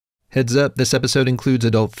Heads up, this episode includes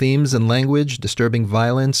adult themes and language, disturbing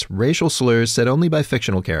violence, racial slurs said only by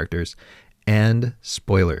fictional characters, and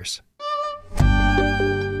spoilers.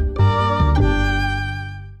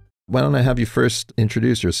 Why don't I have you first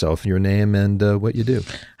introduce yourself, your name, and what you do?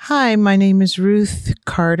 Hi, my name is Ruth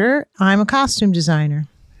Carter. I'm a costume designer.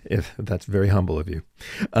 If that's very humble of you.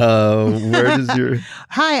 Where does your...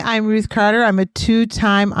 Hi, I'm Ruth Carter. I'm a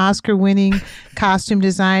 2-time Oscar-winning costume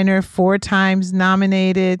designer, 4 times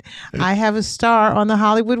nominated. I have a star on the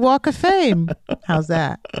Hollywood Walk of Fame. How's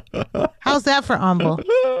that? How's that for humble?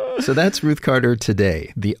 So that's Ruth Carter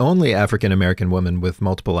today, the only African-American woman with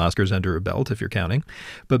multiple Oscars under her belt, if you're counting.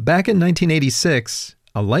 But back in 1986,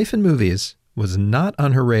 A Life in Movies was not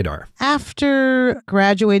on her radar. After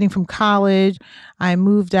graduating from college, I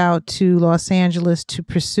moved out to Los Angeles to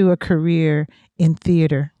pursue a career in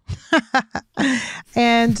theater.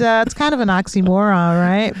 And it's kind of an oxymoron,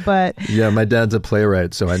 right? But yeah, my dad's a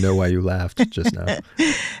playwright, so I know why you laughed just now.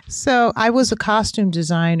 So I was a costume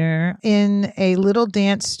designer in a little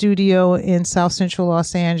dance studio in South Central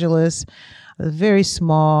Los Angeles. Very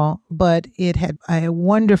small, but it had a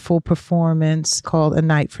wonderful performance called A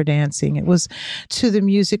Night for Dancing. It was to the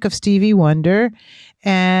music of Stevie Wonder,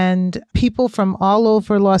 and people from all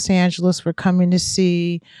over Los Angeles were coming to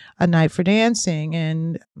see A Night for Dancing.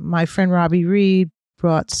 And my friend Robbie Reed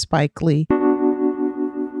brought Spike Lee.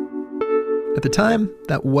 At the time,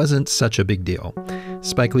 that wasn't such a big deal.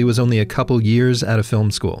 Spike Lee was only a couple years out of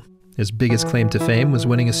film school. His biggest claim to fame was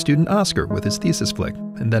winning a student Oscar with his thesis flick,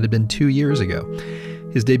 and that had been 2 years ago.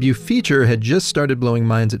 His debut feature had just started blowing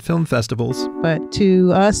minds at film festivals. But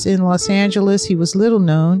to us in Los Angeles, he was little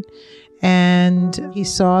known, and he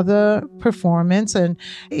saw the performance. And,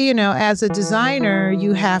 you know, as a designer,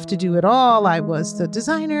 you have to do it all. I was the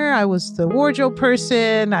designer, I was the wardrobe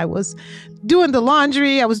person, I was doing the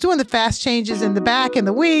laundry, I was doing the fast changes in the back and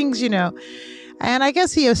the wings, you know. And I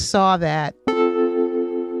guess he saw that.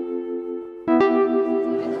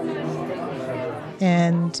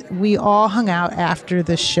 And we all hung out after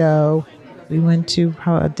the show. We went to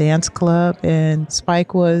a dance club, and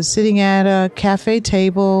Spike was sitting at a cafe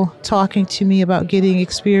table talking to me about getting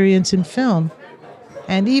experience in film.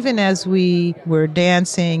 And even as we were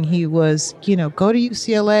dancing, he was, you know, go to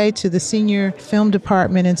UCLA to the senior film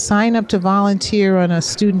department and sign up to volunteer on a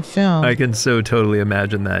student film. I can so totally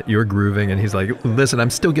imagine that. You're grooving, and he's like, listen,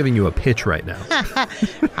 I'm still giving you a pitch right now.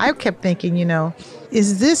 I kept thinking, you know,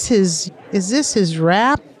 is this his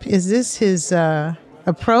rap? Is this his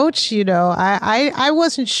approach? You know, I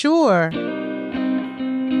wasn't sure.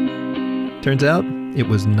 Turns out it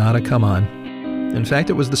was not a come on. In fact,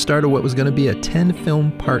 it was the start of what was going to be a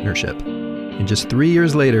 10-film partnership. And just 3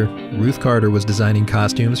 years later, Ruth Carter was designing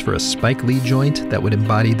costumes for a Spike Lee joint that would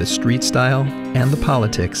embody the street style and the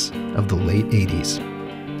politics of the late 80s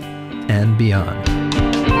and beyond.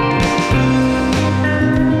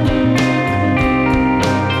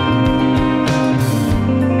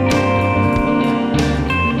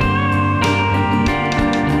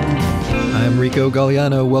 Rico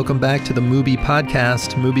Gagliano. Welcome back to the MUBI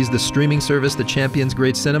Podcast. MUBI's the streaming service that champions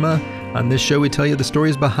great cinema. On this show, we tell you the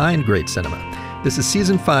stories behind great cinema. This is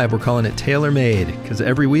Season 5. We're calling it Tailor-Made, because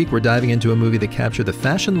every week we're diving into a movie that captured the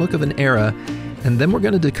fashion look of an era, and then we're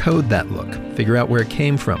going to decode that look, figure out where it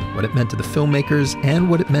came from, what it meant to the filmmakers,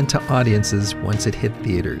 and what it meant to audiences once it hit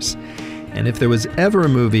theaters. And if there was ever a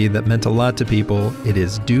movie that meant a lot to people, it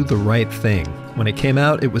is Do the Right Thing. When it came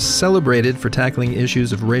out, it was celebrated for tackling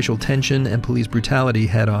issues of racial tension and police brutality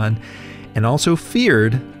head-on, and also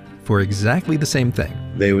feared for exactly the same thing.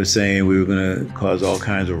 They were saying we were going to cause all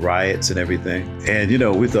kinds of riots and everything. And, you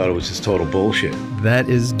know, we thought it was just total bullshit. That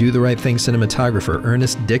is Do the Right Thing cinematographer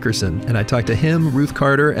Ernest Dickerson, and I talked to him, Ruth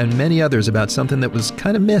Carter, and many others about something that was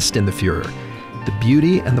kind of missed in the furor. The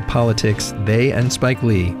beauty and the politics they and Spike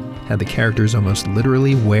Lee had the characters almost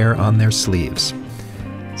literally wear on their sleeves.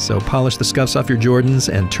 So polish the scuffs off your Jordans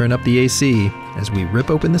and turn up the AC as we rip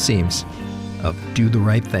open the seams of Do the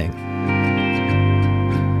Right Thing.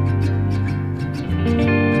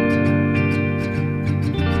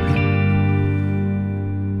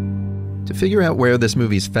 To figure out where this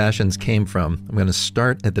movie's fashions came from, I'm going to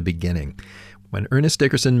start at the beginning, when Ernest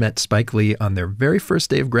Dickerson met Spike Lee on their very first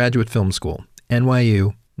day of graduate film school,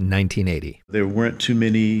 NYU, 1980. There weren't too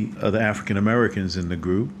many other African Americans in the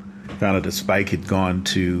group. Found out that Spike had gone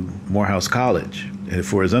to Morehouse College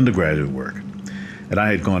for his undergraduate work. And I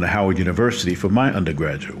had gone to Howard University for my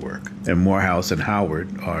undergraduate work. And Morehouse and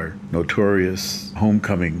Howard are notorious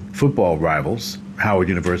homecoming football rivals. Howard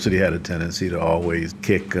University had a tendency to always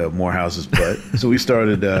kick Morehouse's butt. So we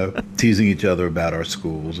started teasing each other about our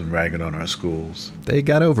schools and ragging on our schools. They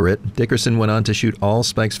got over it. Dickerson went on to shoot all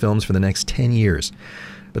Spike's films for the next 10 years.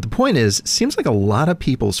 But the point is, it seems like a lot of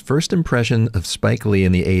people's first impression of Spike Lee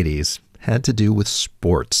in the 80s had to do with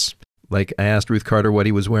sports. Like, I asked Ruth Carter what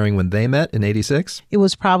he was wearing when they met in 86. It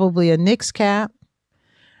was probably a Knicks cap,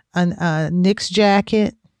 a Knicks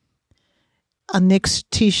jacket, a Knicks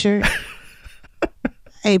t-shirt,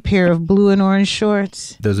 a pair of blue and orange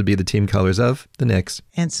shorts. Those would be the team colors of the Knicks.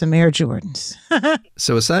 And some Air Jordans.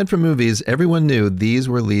 So aside from movies, everyone knew these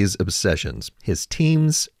were Lee's obsessions, his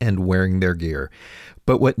teams and wearing their gear.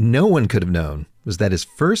 But what no one could have known was that his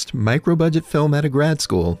first micro-budget film out of grad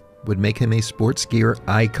school would make him a sports gear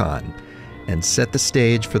icon and set the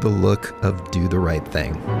stage for the look of Do the Right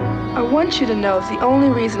Thing. I want you to know the only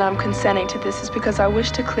reason I'm consenting to this is because I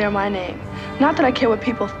wish to clear my name. Not that I care what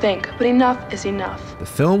people think, but enough is enough. The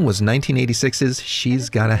film was 1986's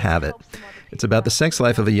She's Gotta Have It. It's about the sex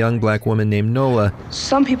life of a young black woman named Nola.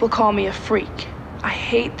 Some people call me a freak. I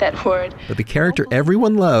hate that word. But the character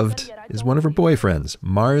everyone loved is one of her boyfriends,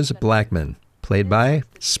 Mars Blackman, played by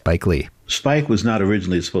Spike Lee. Spike was not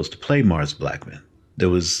originally supposed to play Mars Blackman. There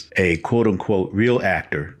was a quote-unquote real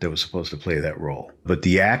actor that was supposed to play that role. But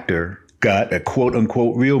the actor got a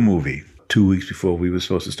quote-unquote real movie 2 weeks before we were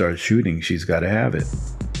supposed to start shooting She's Gotta Have It.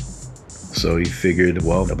 So he figured,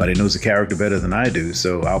 well, nobody knows the character better than I do,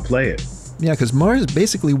 so I'll play it. Yeah, because Mars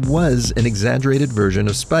basically was an exaggerated version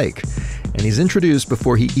of Spike. And he's introduced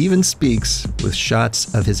before he even speaks with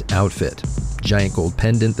shots of his outfit. Giant gold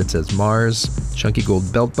pendant that says Mars, chunky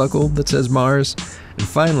gold belt buckle that says Mars, and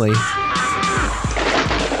finally, a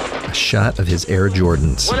shot of his Air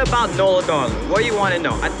Jordans. What about Nola Darling? What do you want to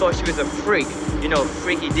know? I thought she was a freak. You know,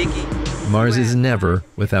 freaky dicky. Mars is never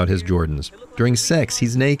without his Jordans. During sex,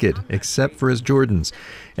 he's naked, except for his Jordans.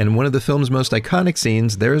 And in one of the film's most iconic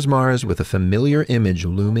scenes, there's Mars with a familiar image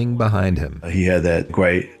looming behind him. He had that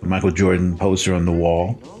great Michael Jordan poster on the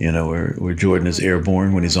wall, you know, where Jordan is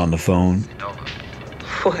airborne when he's on the phone. Nola.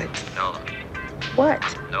 What? Nola.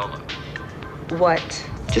 What? Nola. What?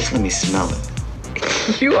 Just let me smell it.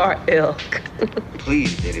 You are ill.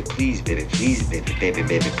 Please, baby, please, baby, please, baby, baby,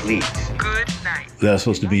 baby, please. Good night. That was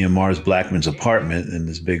supposed to be in Mars Blackman's apartment and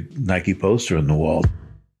this big Nike poster on the wall.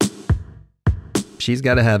 She's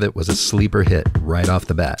Gotta Have It was a sleeper hit right off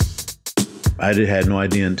the bat. I had no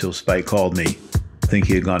idea until Spike called me. I think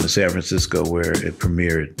he had gone to San Francisco where it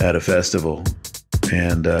premiered at a festival.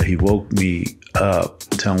 And he woke me up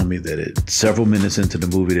telling me that several minutes into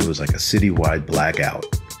the movie, there was like a citywide blackout.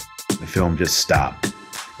 The film just stopped.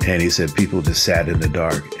 And he said people just sat in the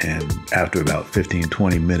dark. And after about 15,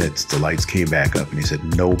 20 minutes, the lights came back up and he said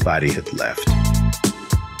nobody had left.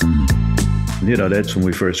 You know, that's when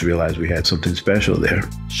we first realized we had something special there.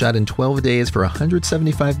 Shot in 12 days for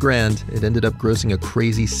 $175,000, it ended up grossing a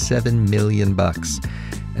crazy $7 million.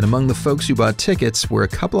 And among the folks who bought tickets were a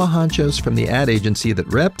couple of honchos from the ad agency that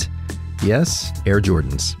repped, yes, Air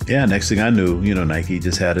Jordans. Yeah, next thing I knew, you know, Nike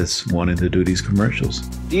just had us wanting to do these commercials.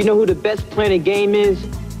 Do you know who the best player in the game is?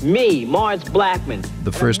 Me, Mars Blackman.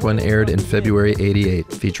 The first one aired in February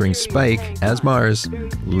 '88, featuring Spike as Mars,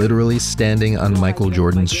 literally standing on Michael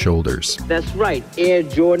Jordan's shoulders. That's right, Air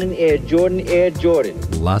Jordan, Air Jordan, Air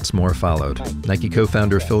Jordan. Lots more followed. Nike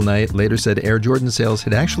co-founder Phil Knight later said Air Jordan sales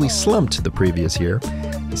had actually slumped the previous year.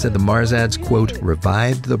 He said the Mars ads, quote,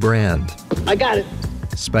 revived the brand. I got it.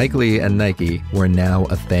 Spike Lee and Nike were now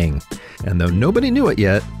a thing. And though nobody knew it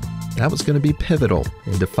yet, that was going to be pivotal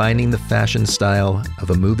in defining the fashion style of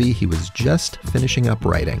a movie he was just finishing up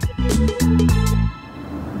writing.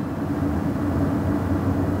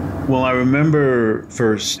 Well, I remember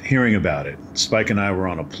first hearing about it. Spike and I were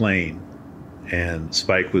on a plane, and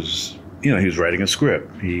Spike was, you know, he was writing a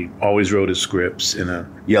script. He always wrote his scripts in a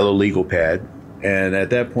yellow legal pad, and at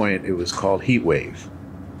that point, it was called Heat Wave.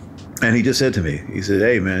 And he just said to me, he said,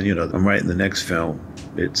 hey, man, you know, I'm writing the next film.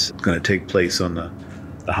 It's going to take place on the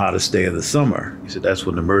hottest day of the summer. He said, that's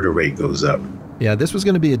when the murder rate goes up. Yeah, this was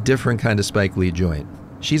going to be a different kind of Spike Lee joint.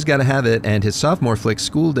 She's Gotta Have It and his sophomore flick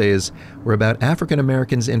School Days were about African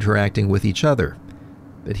Americans interacting with each other.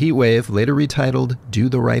 But Heat Wave, later retitled Do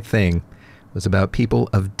the Right Thing, was about people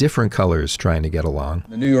of different colors trying to get along.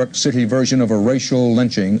 The New York City version of a racial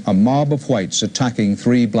lynching, a mob of whites attacking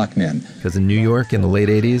 3 black men. Because in New York in the late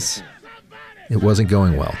 80s, it wasn't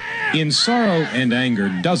going well. In sorrow and anger,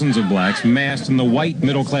 dozens of blacks massed in the white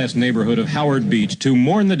middle-class neighborhood of Howard Beach to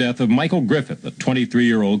mourn the death of Michael Griffith, a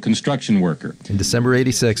 23-year-old construction worker. In December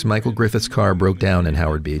 '86, Michael Griffith's car broke down in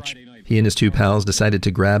Howard Beach. He and his two pals decided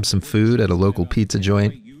to grab some food at a local pizza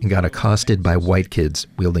joint and got accosted by white kids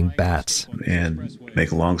wielding bats. And to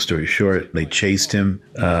make a long story short, they chased him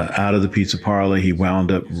out of the pizza parlor. He wound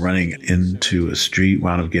up running into a street,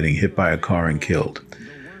 wound up getting hit by a car and killed.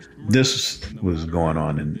 This was going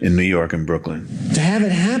on in New York and Brooklyn. To have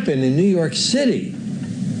it happen in New York City,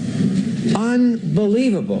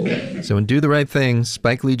 unbelievable. So in Do the Right Thing,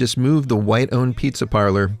 Spike Lee just moved the white-owned pizza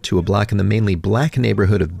parlor to a block in the mainly black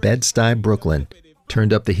neighborhood of Bed-Stuy, Brooklyn,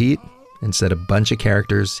 turned up the heat, and set a bunch of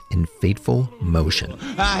characters in fateful motion.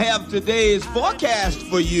 I have today's forecast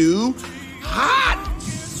for you. Hot!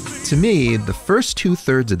 To me, the first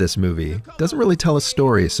 2/3 of this movie doesn't really tell a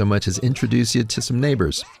story so much as introduce you to some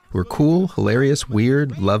neighbors who are cool, hilarious,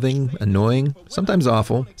 weird, loving, annoying, sometimes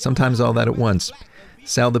awful, sometimes all that at once.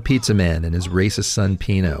 Sal the Pizza Man and his racist son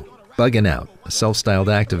Pino. Buggin' Out, a self-styled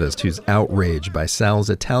activist who's outraged by Sal's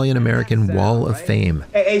Italian-American wall of fame.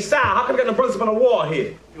 Hey, Sal, how come we got no brothers on the wall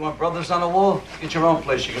here? You want brothers on the wall? Get your own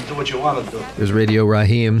place. You can do what you want to do. There's Radio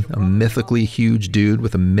Raheem, a mythically huge dude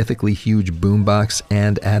with a mythically huge boombox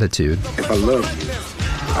and attitude. If I love you,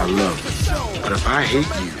 I love you. But if I hate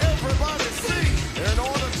you...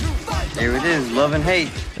 There it is, love and hate.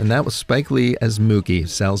 And that was Spike Lee as Mookie,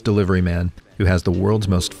 Sal's delivery man, who has the world's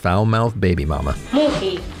most foul-mouthed baby mama.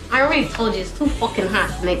 Mookie, I already told you it's too fucking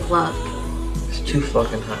hot to make love. It's too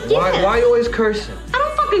fucking hot. Yeah. Why are you always cursing? I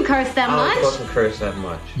don't fucking curse that much. I don't fucking curse that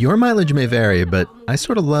much. Your mileage may vary, but I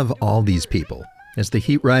sort of love all these people. As the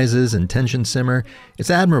heat rises and tensions simmer,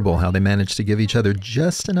 it's admirable how they manage to give each other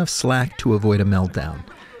just enough slack to avoid a meltdown,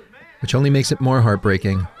 which only makes it more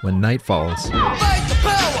heartbreaking when night falls. Fight the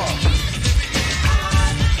power!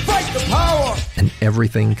 Fight the power! And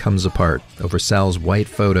everything comes apart over Sal's white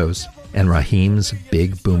photos and Raheem's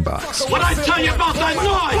big boombox. What I tell you about that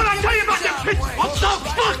noise? What I tell you about that pitch? What the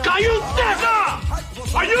fuck are you deaf?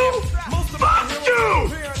 Are you? Fuck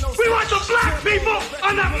you! We want the black people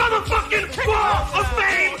on that motherfucking wall of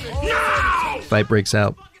fame now! Fight breaks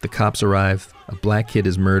out. The cops arrive. A black kid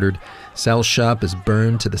is murdered. Sal's shop is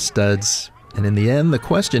burned to the studs. And in the end, the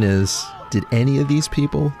question is, did any of these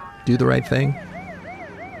people do the right thing?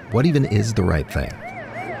 What even is the right thing?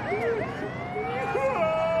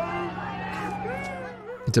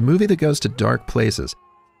 It's a movie that goes to dark places.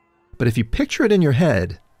 But if you picture it in your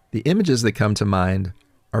head, the images that come to mind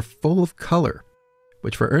are full of color,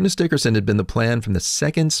 which for Ernest Dickerson had been the plan from the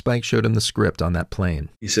second Spike showed him the script on that plane.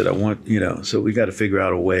 He said, so we got to figure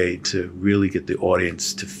out a way to really get the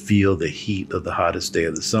audience to feel the heat of the hottest day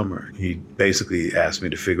of the summer. He basically asked me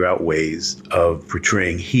to figure out ways of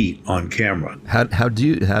portraying heat on camera. How did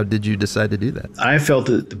you decide to do that? I felt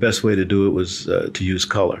that the best way to do it was to use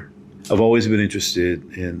color. I've always been interested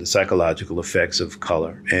in the psychological effects of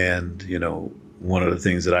color. And, one of the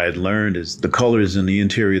things that I had learned is the colors in the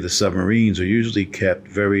interior of the submarines are usually kept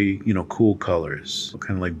very, cool colors,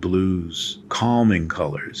 kind of like blues, calming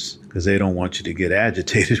colors, because they don't want you to get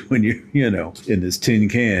agitated when you're, in this tin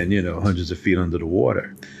can, hundreds of feet under the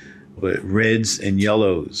water. But reds and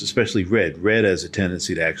yellows, especially red has a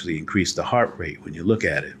tendency to actually increase the heart rate when you look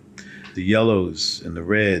at it. The yellows and the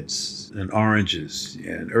reds and oranges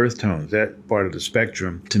and earth tones, that part of the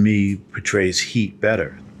spectrum, to me, portrays heat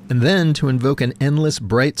better. And then, to invoke an endless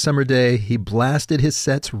bright summer day, he blasted his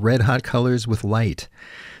set's red-hot colors with light.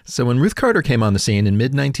 So when Ruth Carter came on the scene in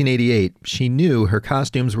mid-1988, she knew her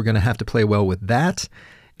costumes were going to have to play well with that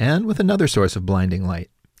and with another source of blinding light,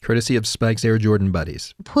 courtesy of Spike's Air Jordan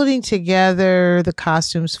buddies. Putting together the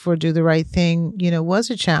costumes for Do the Right Thing, was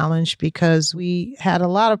a challenge because we had a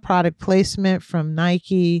lot of product placement from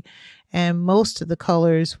Nike, and most of the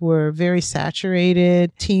colors were very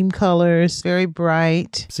saturated, team colors, very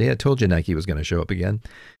bright. See, I told you Nike was going to show up again.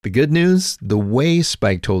 The good news, the way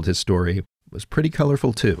Spike told his story was pretty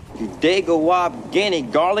colorful too. Dago Wab, Guinea,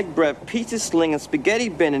 garlic bread, pizza sling, and spaghetti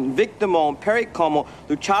bending, Victimone, Perry Como,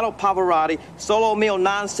 Luciano Pavarotti, solo meal,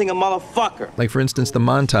 non-singer motherfucker. Like for instance, the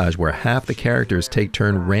montage where half the characters take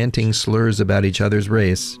turn ranting slurs about each other's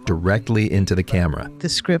race directly into the camera. The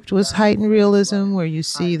script was heightened realism, where you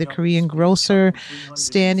see the Korean grocer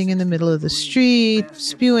standing in the middle of the street,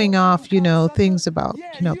 spewing off, things about,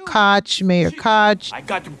 Koch, Mayor Koch. I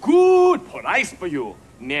got good price for you,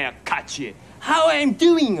 Mayor Koch. How I'm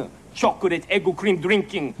doing? chocolate, egg cream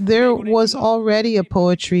drinking. There was already a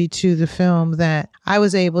poetry to the film that I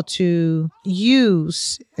was able to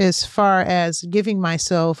use as far as giving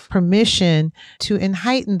myself permission to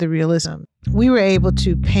heighten the realism. We were able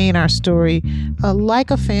to paint our story like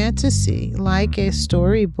a fantasy, like a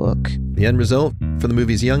storybook. The end result, for the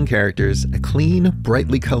movie's young characters, a clean,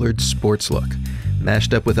 brightly colored sports look,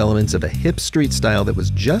 mashed up with elements of a hip street style that was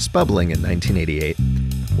just bubbling in 1988,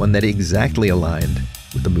 one that exactly aligned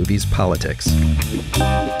with the movie's politics.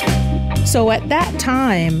 So at that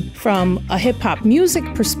time, from a hip-hop music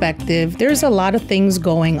perspective, there's a lot of things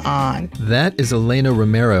going on. That is Elena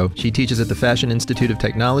Romero. She teaches at the Fashion Institute of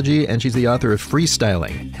Technology, and she's the author of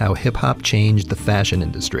Freestyling, How Hip-Hop Changed the Fashion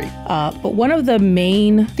Industry. But one of the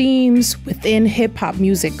main themes within hip-hop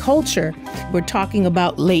music culture, we're talking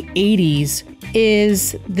about late 80s,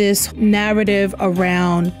 is this narrative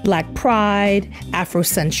around Black pride,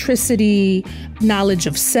 Afrocentricity, knowledge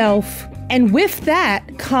of self. And with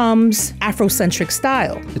that comes Afrocentric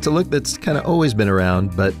style. It's a look that's kind of always been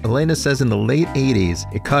around, but Elena says in the late 80s,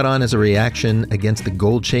 it caught on as a reaction against the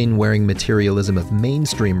gold chain wearing materialism of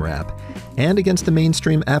mainstream rap and against the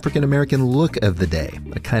mainstream African-American look of the day,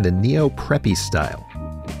 a kind of neo-preppy style,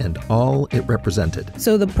 and all it represented.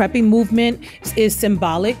 So the preppy movement is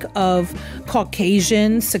symbolic of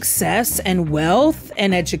Caucasian success and wealth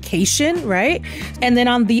and education, right? And then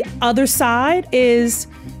on the other side is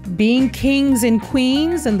being kings and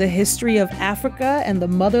queens and the history of Africa and the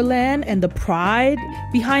motherland and the pride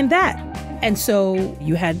behind that. And so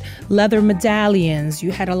you had leather medallions,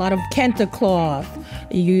 you had a lot of kente cloth,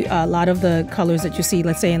 a lot of the colors that you see,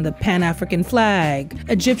 let's say, in the Pan-African flag,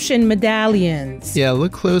 Egyptian medallions. Yeah,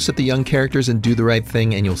 look close at the young characters and Do the Right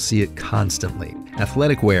Thing and you'll see it constantly.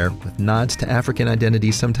 Athletic wear with nods to African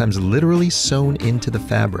identity, sometimes literally sewn into the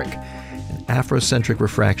fabric. Afrocentric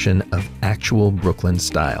refraction of actual Brooklyn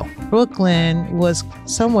style. Brooklyn was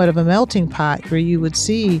somewhat of a melting pot where you would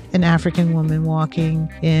see an African woman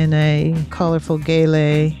walking in a colorful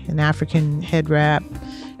gele, an African head wrap.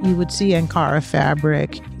 You would see Ankara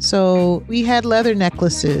fabric. So we had leather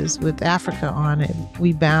necklaces with Africa on it.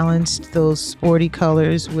 We balanced those sporty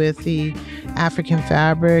colors with the African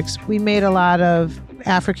fabrics. We made a lot of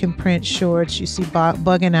African print shorts. You see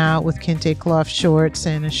Bugging Out with kente cloth shorts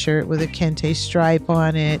and a shirt with a kente stripe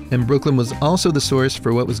on it. And Brooklyn was also the source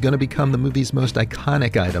for what was going to become the movie's most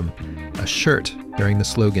iconic item, a shirt bearing the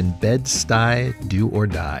slogan, Bed-Stuy, Do or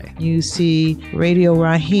Die. You see Radio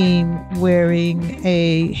Raheem wearing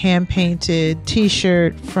a hand-painted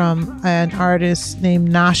t-shirt from an artist named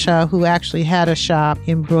Nasha, who actually had a shop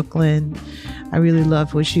in Brooklyn. I really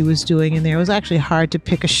loved what she was doing in there. It was actually hard to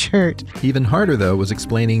pick a shirt. Even harder, though, was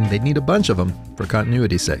explaining they'd need a bunch of them for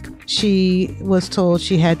continuity's sake. She was told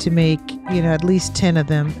she had to make, at least 10 of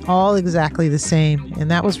them, all exactly the same. And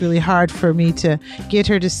that was really hard for me to get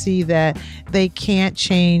her to see that they can't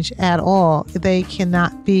change at all. They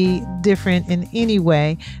cannot be different in any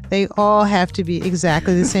way. They all have to be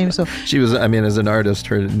exactly the same. So she was, as an artist,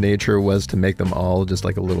 her nature was to make them all just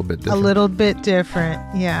like a little bit different. A little bit different,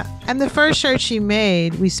 yeah. And the first shirt she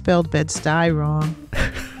made, we spelled Bed-Stuy wrong.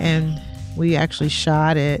 And we actually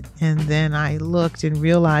shot it. And then I looked and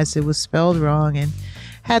realized it was spelled wrong and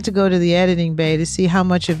had to go to the editing bay to see how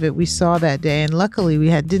much of it we saw that day. And luckily we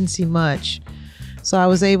didn't see much. So I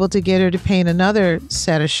was able to get her to paint another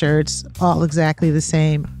set of shirts, all exactly the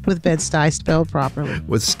same, with Bed-Stuy spelled properly.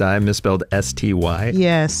 Was Stuy misspelled S-T-Y?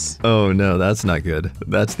 Yes. Oh, no, that's not good.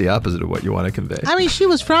 That's the opposite of what you want to convey. She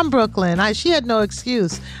was from Brooklyn. She had no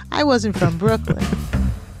excuse. I wasn't from Brooklyn.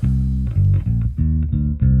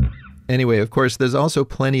 Anyway, of course, there's also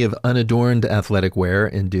plenty of unadorned athletic wear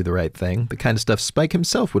in Do the Right Thing, the kind of stuff Spike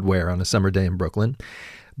himself would wear on a summer day in Brooklyn.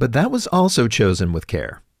 But that was also chosen with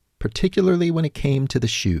care, particularly when it came to the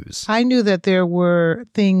shoes. I knew that there were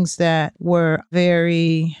things that were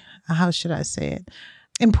very, how should I say it,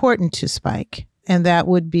 important to Spike. And that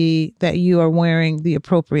would be that you are wearing the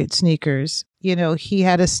appropriate sneakers. He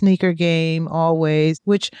had a sneaker game always,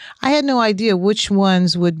 which I had no idea which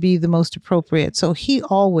ones would be the most appropriate. So he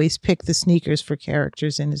always picked the sneakers for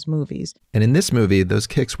characters in his movies. And in this movie, those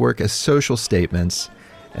kicks work as social statements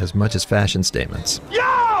as much as fashion statements. Yo!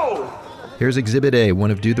 Here's Exhibit A, one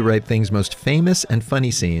of Do the Right Thing's most famous and funny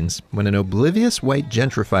scenes, when an oblivious white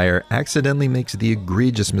gentrifier accidentally makes the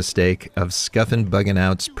egregious mistake of scuffing Buggin'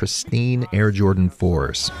 Out's pristine Air Jordan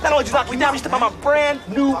 4s. Not only did you knock me down, you stepped on my brand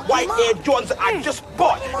new white Air Jordans that I just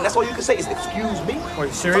bought. And that's all you can say is, excuse me. Are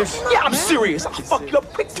you serious? Yeah, I'm serious. I'll fuck you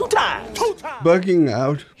up quick 2 times. 2 times. Bugging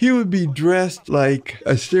Out, he would be dressed like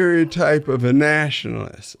a stereotype of a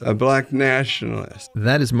nationalist, a black nationalist.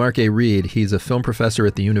 That is Mark A. Reed. He's a film professor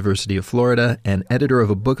at the University of Florida Florida, and editor of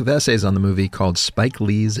a book of essays on the movie called Spike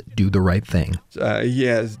Lee's Do the Right Thing. He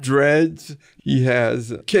has dreads, he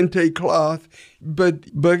has kente cloth, but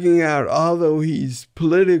bugging out, although he's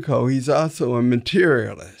political, he's also a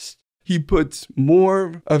materialist. He puts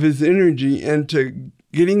more of his energy into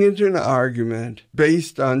getting into an argument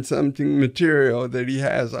based on something material that he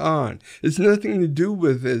has on. It's nothing to do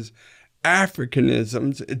with his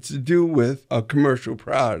Africanisms, it's to do with a commercial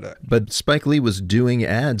product. But Spike Lee was doing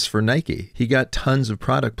ads for Nike. He got tons of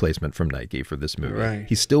product placement from Nike for this movie. Right.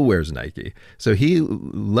 He still wears Nike. So he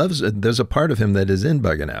loves, there's a part of him that is in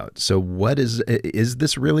bugging out. So what is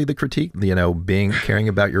this really the critique? You know, caring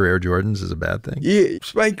about your Air Jordans is a bad thing? Yeah,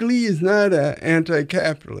 Spike Lee is not an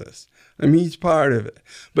anti-capitalist. I mean, he's part of it.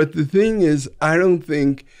 But the thing is, I don't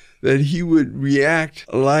think that he would react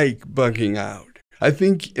like bugging out. I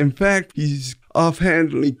think, in fact, he's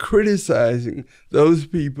offhandedly criticizing those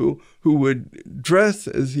people who would dress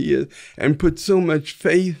as he is and put so much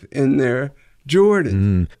faith in their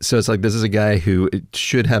Jordan. So it's like this is a guy who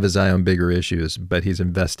should have his eye on bigger issues, but he's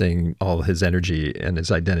investing all his energy and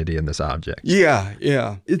his identity in this object. Yeah.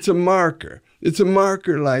 It's a marker. It's a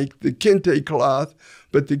marker like the kente cloth,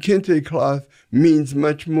 but the kente cloth means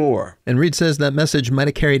much more. And Reed says that message might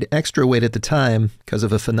have carried extra weight at the time because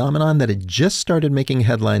of a phenomenon that had just started making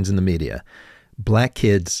headlines in the media. Black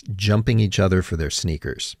kids jumping each other for their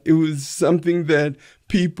sneakers. It was something that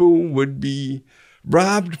people would be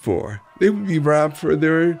robbed for. They would be robbed for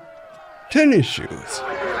their tennis shoes.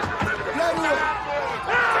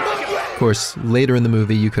 Of course, later in the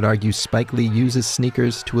movie, you could argue Spike Lee uses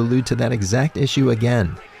sneakers to allude to that exact issue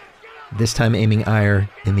again, this time aiming ire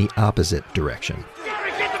in the opposite direction.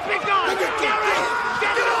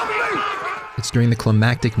 It's during the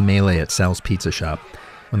climactic melee at Sal's Pizza Shop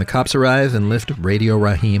when the cops arrive and lift Radio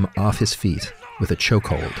Raheem off his feet with a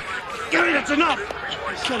chokehold. Gary, that's enough!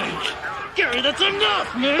 Gary, that's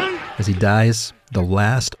enough, man! As he dies, the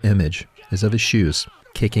last image is of his shoes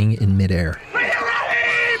kicking in midair.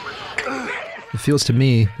 It feels to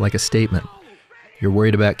me like a statement. You're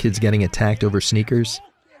worried about kids getting attacked over sneakers?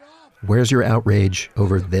 Where's your outrage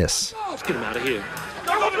over this? Let's get him out of here.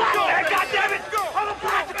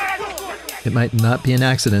 It might not be an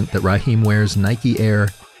accident that Raheem wears Nike Air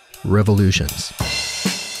Revolutions.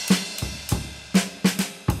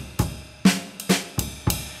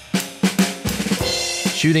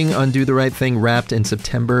 Shooting on Do the Right Thing wrapped in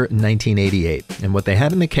September 1988, and what they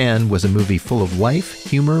had in the can was a movie full of life,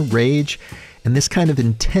 humor, rage, and this kind of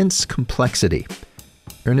intense complexity.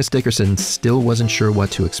 Ernest Dickerson still wasn't sure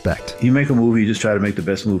what to expect. You make a movie, you just try to make the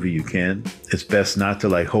best movie you can. It's best not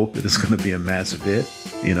to hope that it's going to be a massive hit.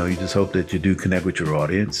 You know, you just hope that you do connect with your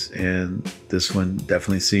audience. And this one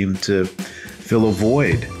definitely seemed to fill a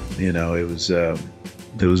void. You know, it was there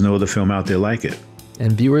was no other film out there like it.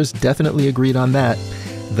 And viewers definitely agreed on that,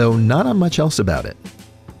 though not on much else about it.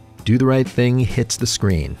 Do the Right Thing hits the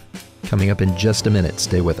screen. Coming up in just a minute.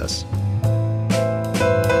 Stay with us.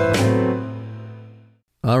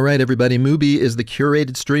 All right, everybody. MUBI is the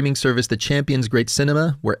curated streaming service that champions great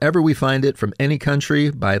cinema wherever we find it, from any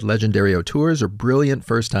country, by legendary auteurs or brilliant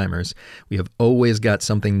first-timers. We have always got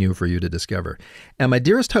something new for you to discover. And my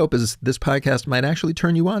dearest hope is this podcast might actually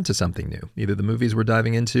turn you on to something new, either the movies we're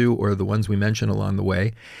diving into or the ones we mention along the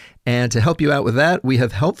way. And to help you out with that, we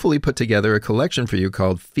have helpfully put together a collection for you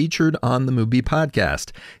called Featured on the MUBI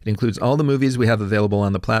Podcast. It includes all the movies we have available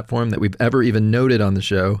on the platform that we've ever even noted on the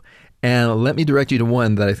show. And let me direct you to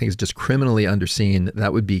one that I think is just criminally underseen.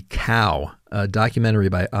 That would be Cow, a documentary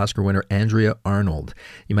by Oscar winner Andrea Arnold.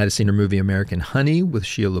 You might have seen her movie American Honey with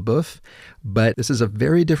Shia LaBeouf, but this is a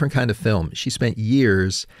very different kind of film. She spent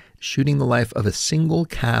years shooting the life of a single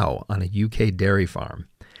cow on a UK dairy farm.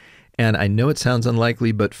 And I know it sounds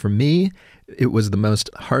unlikely, but for me, it was the most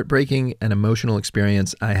heartbreaking and emotional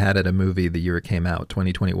experience I had at a movie the year it came out,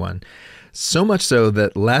 2021. So much so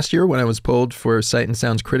that last year when I was polled for Sight and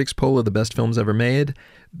Sound's critics poll of the best films ever made,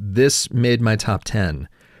 this made my top 10.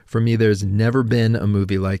 For me, there's never been a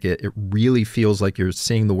movie like it. It really feels like you're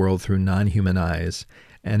seeing the world through non-human eyes.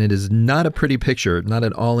 And it is not a pretty picture, not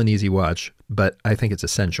at all an easy watch, but I think it's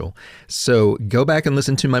essential. So go back and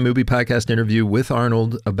listen to my MUBI Podcast interview with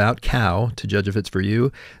Arnold about Cow to judge if it's for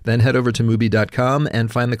you. Then head over to MUBI.com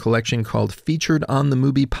and find the collection called Featured on the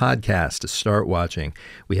MUBI Podcast to start watching.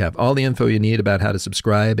 We have all the info you need about how to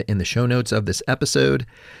subscribe in the show notes of this episode.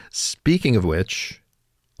 Speaking of which,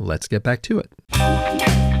 let's get back to it.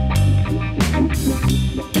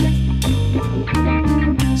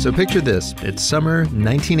 So picture this. It's summer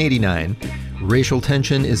 1989. Racial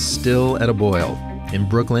tension is still at a boil. In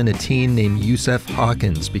Brooklyn, a teen named Yusef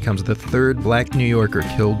Hawkins becomes the third black New Yorker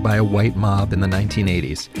killed by a white mob in the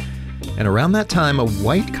 1980s. And around that time, a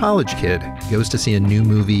white college kid goes to see a new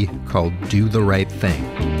movie called Do the Right Thing,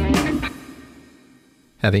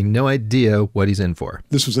 having no idea what he's in for.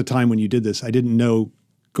 This was a time when you did this. I didn't know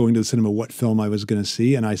going to the cinema what film I was going to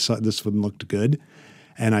see, and I saw this one looked good,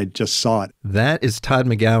 and I just saw it. That is Todd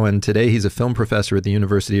McGowan. Today, he's a film professor at the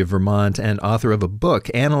University of Vermont and author of a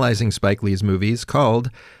book analyzing Spike Lee's movies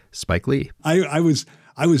called Spike Lee.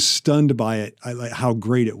 I was stunned by it, how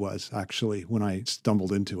great it was, actually, when I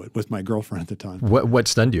stumbled into it with my girlfriend at the time. What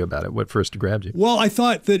stunned you about it? What first grabbed you? Well, I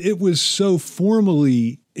thought that it was so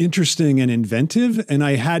formally interesting and inventive, and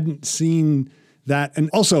I hadn't seen that. And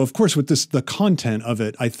also, of course, with the content of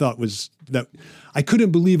it, I thought was that I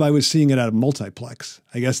couldn't believe I was seeing it at a multiplex.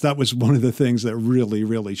 I guess that was one of the things that really,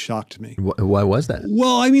 really shocked me. Why was that?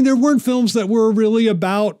 Well, I mean, there weren't films that were really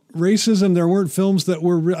about racism. There weren't films that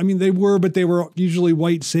were, they were, but they were usually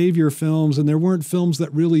white savior films. And there weren't films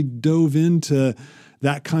that really dove into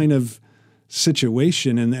that kind of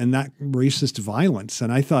situation and that racist violence.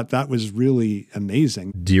 And I thought that was really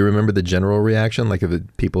amazing. Do you remember the general reaction, like of the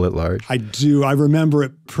people at large? I do. I remember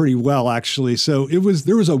it pretty well, actually. So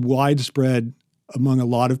there was a widespread, among a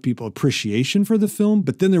lot of people, appreciation for the film.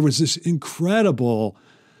 But then there was this incredible,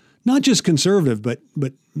 not just conservative, but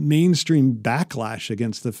mainstream backlash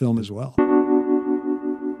against the film as well.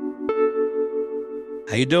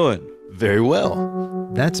 How you doing? Very well.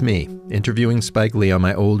 That's me, interviewing Spike Lee on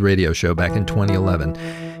my old radio show back in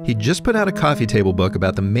 2011. He just put out a coffee table book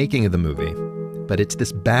about the making of the movie, but it's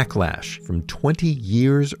this backlash from 20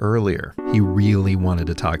 years earlier he really wanted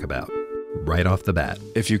to talk about, right off the bat.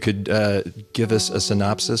 If you could give us a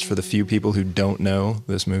synopsis for the few people who don't know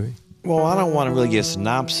this movie. Well, I don't want to really give a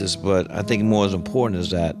synopsis, but I think more as important is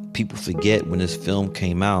that people forget when this film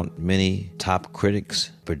came out, many top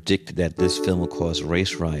critics predicted that this film would cause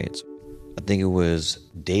race riots. I think it was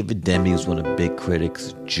David Denby was one of the big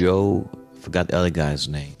critics. Forgot the other guy's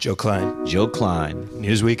name. Joe Klein. Joe Klein.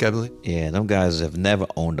 Newsweek, I believe. Yeah, them guys have never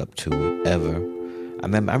owned up to it, ever. I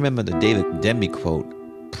remember the David Denby quote,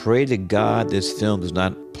 "Pray to God this film does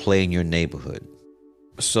not play in your neighborhood."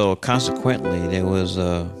 So consequently, there was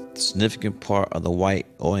a significant part of the white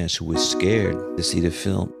audience who was scared to see the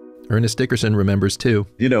film. Ernest Dickerson remembers too.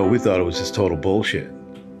 We thought it was just total bullshit.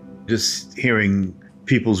 Just hearing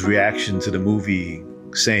people's reaction to the movie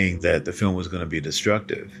saying that the film was going to be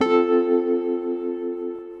destructive.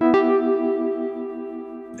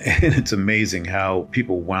 And it's amazing how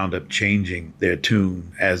people wound up changing their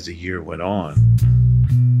tune as the year went on.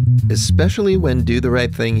 Especially when Do the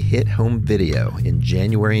Right Thing hit home video in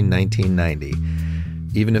January 1990.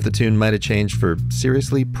 Even if the tune might have changed for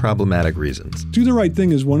seriously problematic reasons. Do the Right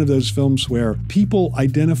Thing is one of those films where people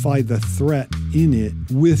identify the threat in it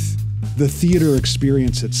with the theater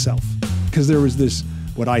experience itself. Because there was this,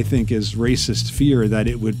 what I think is racist fear that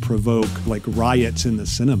it would provoke like riots in the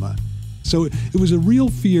cinema. So it was a real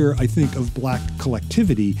fear, I think, of black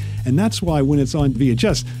collectivity. And that's why when it's on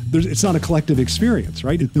VHS, it's not a collective experience,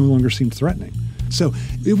 right? It no longer seemed threatening. So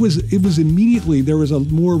it was immediately, there was a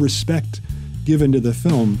more respect given to the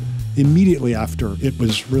film immediately after it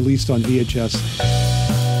was released on VHS.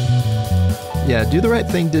 Yeah, Do the Right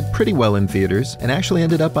Thing did pretty well in theaters and actually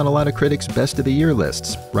ended up on a lot of critics' best of the year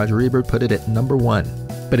lists. Roger Ebert put it at number 1.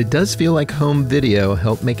 But it does feel like home video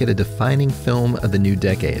helped make it a defining film of the new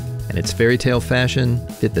decade, and its fairy tale fashion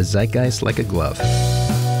fit the zeitgeist like a glove.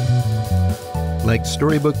 Like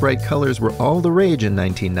storybook bright colors were all the rage in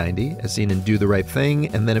 1990, as seen in Do the Right Thing,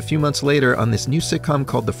 and then a few months later on this new sitcom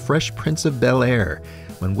called The Fresh Prince of Bel-Air,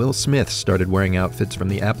 when Will Smith started wearing outfits from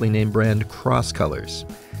the aptly named brand Cross Colors.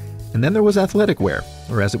 And then there was athletic wear,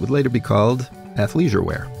 or as it would later be called, athleisure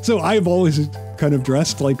wear. So I've always kind of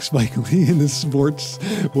dressed like Spike Lee in this sports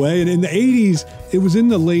way. And in the 80s, it was in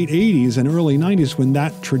the late 80s and early 90s when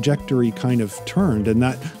that trajectory kind of turned. And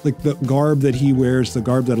that, like the garb that he wears, the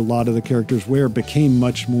garb that a lot of the characters wear became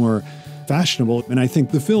much more fashionable. And I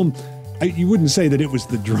think the film, you wouldn't say that it was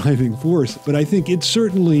the driving force, but I think it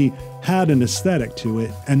certainly had an aesthetic to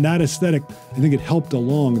it. And that aesthetic, I think it helped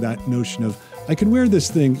along that notion of, I can wear this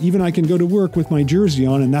thing, even I can go to work with my jersey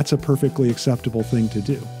on, and that's a perfectly acceptable thing to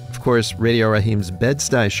do. Of course, Radio Raheem's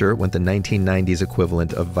Bed-Stuy shirt went the 1990s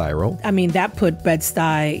equivalent of viral. I mean, that put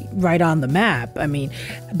Bed-Stuy right on the map. I mean,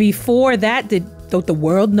 before that, did the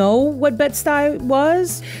world know what Bed-Stuy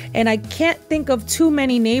was? And I can't think of too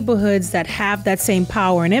many neighborhoods that have that same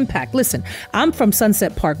power and impact. Listen, I'm from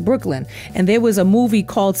Sunset Park, Brooklyn, and there was a movie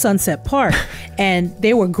called Sunset Park, and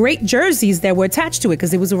there were great jerseys that were attached to it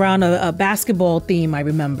because it was around a basketball theme, I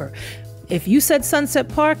remember. If you said Sunset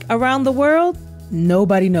Park around the world,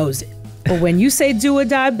 nobody knows it. But when you say Do or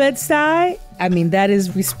Die Bed-Stuy, I mean, that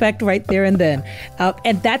is respect right there and then.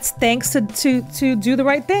 And that's thanks to Do the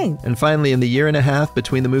Right Thing. And finally, in the year and a half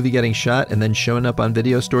between the movie getting shot and then showing up on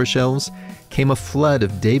video store shelves, came a flood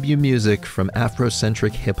of debut music from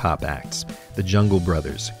Afrocentric hip-hop acts. The Jungle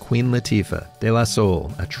Brothers, Queen Latifah, De La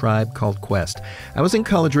Soul, A Tribe Called Quest. I was in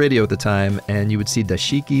college radio at the time, and you would see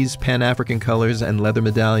dashikis, Pan-African colors, and leather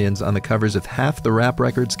medallions on the covers of half the rap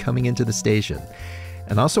records coming into the station.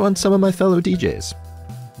 And also on some of my fellow DJs.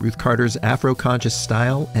 Ruth Carter's afro-conscious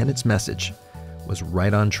style and its message was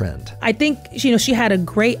right on trend. I think, she had a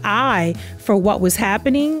great eye for what was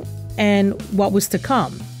happening and what was to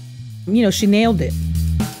come. She nailed it.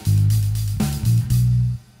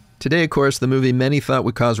 Today, of course, the movie many thought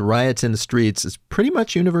would cause riots in the streets is pretty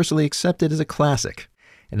much universally accepted as a classic.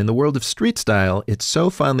 And in the world of street style, it's so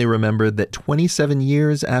fondly remembered that 27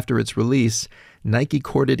 years after its release, Nike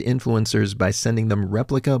courted influencers by sending them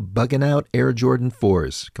replica bugging out Air Jordan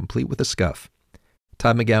 4s, complete with a scuff.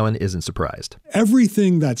 Todd McGowan isn't surprised.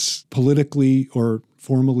 Everything that's politically or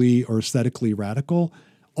formally or aesthetically radical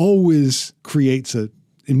always creates an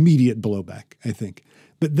immediate blowback, I think.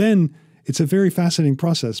 But then it's a very fascinating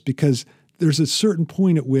process because there's a certain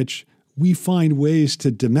point at which we find ways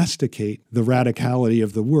to domesticate the radicality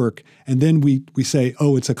of the work, and then we say,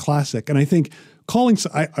 oh, it's a classic. And I think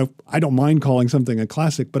I don't mind calling something a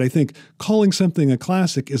classic, but I think calling something a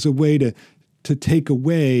classic is a way to take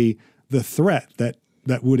away the threat that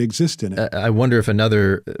would exist in it. I wonder if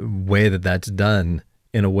another way that's done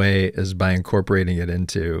in a way is by incorporating it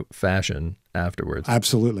into fashion afterwards.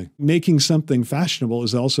 Absolutely. Making something fashionable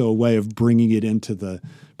is also a way of bringing it into the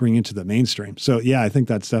mainstream. So yeah, I think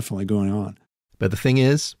that's definitely going on. But the thing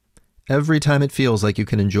is, every time it feels like you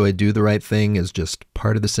can enjoy Do the Right Thing as just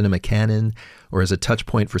part of the cinema canon or as a touch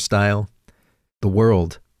point for style, the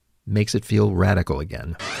world makes it feel radical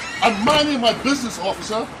again. I'm minding my business,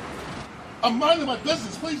 officer. I'm minding my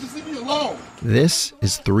business. Please just leave me alone. This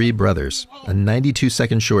is Three Brothers, a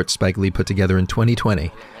 92-second short Spike Lee put together in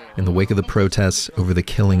 2020 in the wake of the protests over the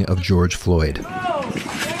killing of George Floyd.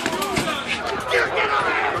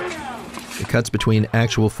 It cuts between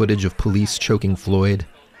actual footage of police choking Floyd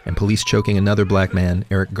and police choking another black man,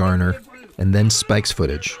 Eric Garner, and then Spike's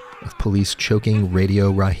footage of police choking Radio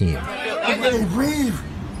Raheem.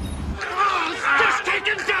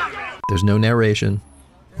 There's no narration,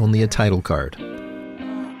 only a title card.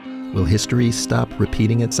 Will history stop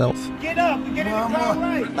repeating itself? Get up and get in the car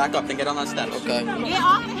right. Back up and get on that step, okay? Get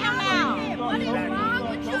off him now. What is wrong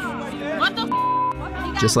with you? What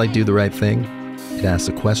the Just like Do the Right Thing, it asks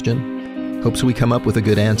a question, hopes we come up with a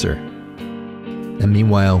good answer, and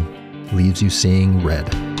meanwhile, leaves you seeing red.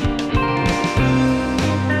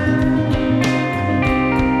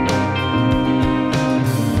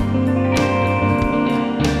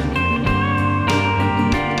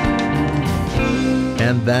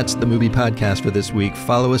 And that's the MUBI Podcast for this week.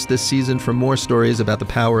 Follow us this season for more stories about the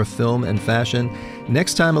power of film and fashion.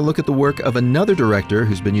 Next time, a look at the work of another director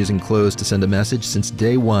who's been using clothes to send a message since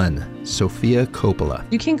day one, Sofia Coppola.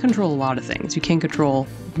 You can't control a lot of things. You can't control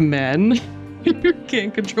men. You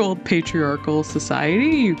can't control patriarchal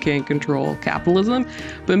society. You can't control capitalism.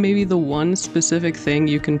 But maybe the one specific thing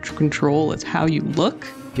you can control is how you look.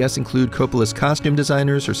 Guests include Coppola's costume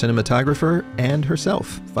designers, her cinematographer, and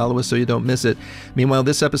herself. Follow us so you don't miss it. Meanwhile,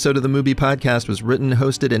 this episode of the MUBI Podcast was written,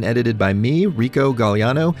 hosted, and edited by me, Rico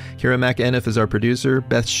Gagliano. Kira McEniff is our producer.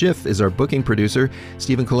 Beth Schiff is our booking producer.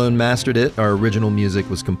 Stephen Colon mastered it. Our original music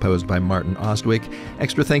was composed by Martin Ostwick.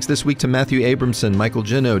 Extra thanks this week to Matthew Abramson, Michael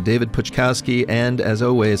Gino, David Puchkowski, and, as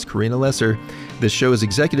always, Karina Lesser. This show is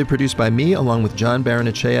executive produced by me, along with John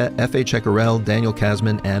Baranachea, F.A. Checarel, Daniel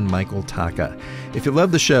Kasman, and Michael Taka. If you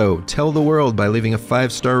love the show, tell the world by leaving a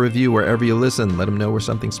 5-star review wherever you listen. Let them know we're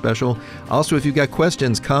something special. Also, if you've got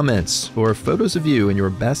questions, comments, or photos of you in your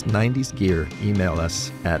best 90s gear, email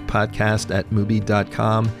us at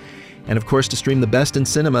podcast@mubi.com. And of course, to stream the best in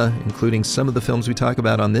cinema, including some of the films we talk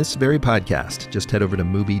about on this very podcast, just head over to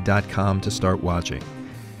mubi.com to start watching.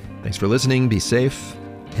 Thanks for listening, be safe,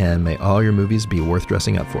 and may all your movies be worth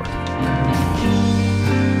dressing up for.